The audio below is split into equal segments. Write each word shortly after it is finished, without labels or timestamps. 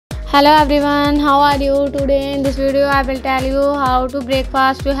Hello everyone, how are you? Today in this video I will tell you how to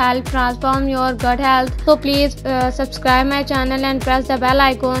breakfast to help transform your gut health. So please subscribe my channel and press the bell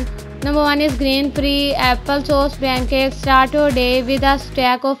icon. Number 1 is grain-free applesauce pancakes. Start your day with a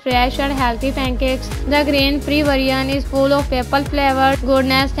stack of fresh and healthy pancakes. The grain-free version is full of apple flavored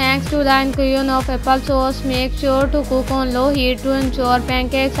goodness thanks to the inclusion of applesauce. Make sure to cook on low heat to ensure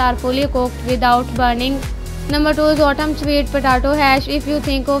pancakes are fully cooked without burning. Number 2 is autumn sweet potato hash. If you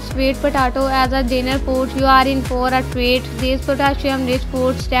think of sweet potato as a dinner food, you are in for a treat. These potassium-rich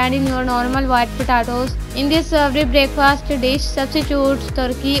foods stand in your normal white potatoes. In this savory breakfast dish, substitute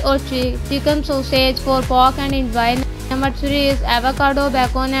turkey or chicken sausage for pork and enjoy. Number 3 is avocado,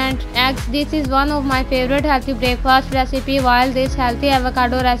 bacon and eggs. This is one of my favorite healthy breakfast recipe. While this healthy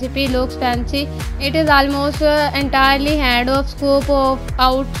avocado recipe looks fancy, it is almost entirely hand-off. Scoop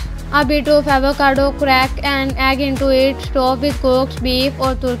out a bit of avocado, crack an egg into it, top with cooked beef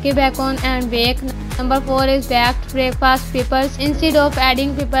or turkey bacon and bake. Number 4 is baked breakfast peppers. Instead of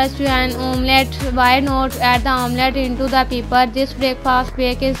adding peppers to an omelette, why not add the omelette into the pepper? This breakfast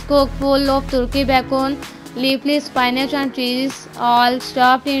bake is cooked full of turkey bacon, leafy spinach and cheese, all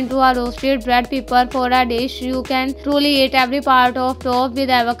stuffed into a roasted red pepper. For a dish you can truly eat every part of top with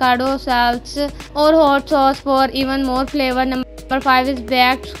avocado, salts or hot sauce for even more flavor. Number 5 is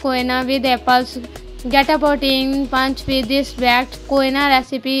baked quinoa with apples. Get a protein punch with this baked quinoa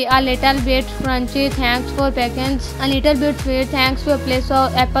recipe. A little bit crunchy thanks for pecans, a little bit sweet thanks to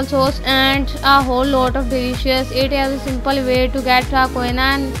applesauce, and a whole lot of delicious. It is a simple way to get a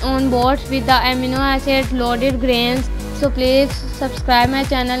quinoa on board with the amino acid loaded grains. So please subscribe my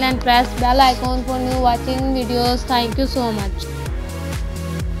channel and press bell icon for new watching videos. Thank you so much.